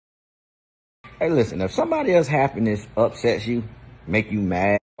Hey, listen, if somebody else's happiness upsets you, make you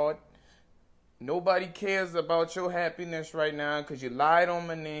mad. Nobody cares about your happiness right now because you lied on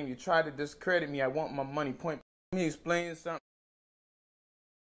my name. You tried to discredit me. I want my money. Point. Let me explain something.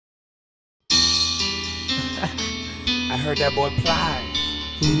 I heard that boy Plies.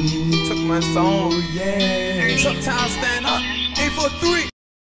 Took my song. Yeah. Sometimes stand up. 843.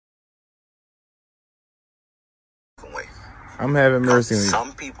 I'm having mercy on you.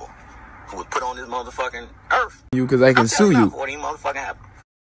 Some people who would put on this motherfucking earth. You, because I can sue you. What ain't motherfucking happen?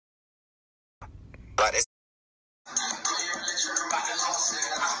 But it's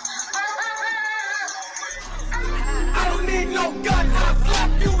I don't need no gun. I'll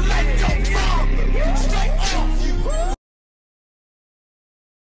slap you like your father. Straight off you.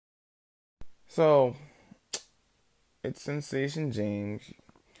 So, it's Sensation James.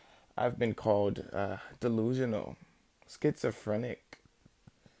 I've been called delusional, schizophrenic,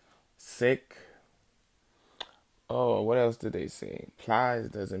 sick. Oh, what else did they say? Plies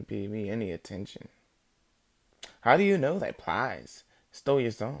doesn't pay me any attention. How do you know that Plies stole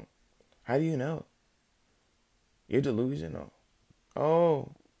your song? How do you know? You're delusional. Oh.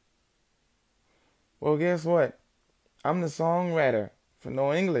 Well, guess what? I'm the songwriter for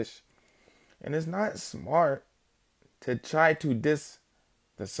no English. And it's not smart to try to diss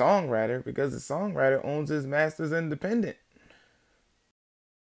the songwriter because the songwriter owns his masters independent.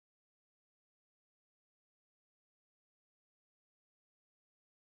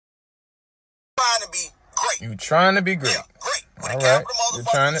 trying to be great. You trying to be great. Yeah, great. With All a right. capital You're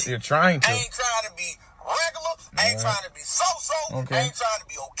motherfucking trying to. I ain't trying to be regular. I ain't trying to be so-so. Okay. I ain't trying to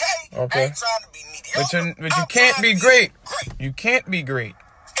be okay. Okay. I ain't trying to be mediocre. But you can't be great. You can't be great.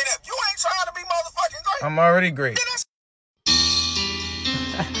 And if you ain't trying to be motherfucking great, I'm already great. then that's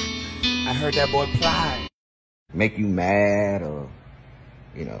I heard that boy Plies. Make you mad or,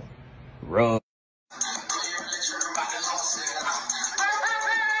 rub.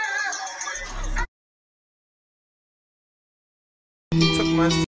 Took my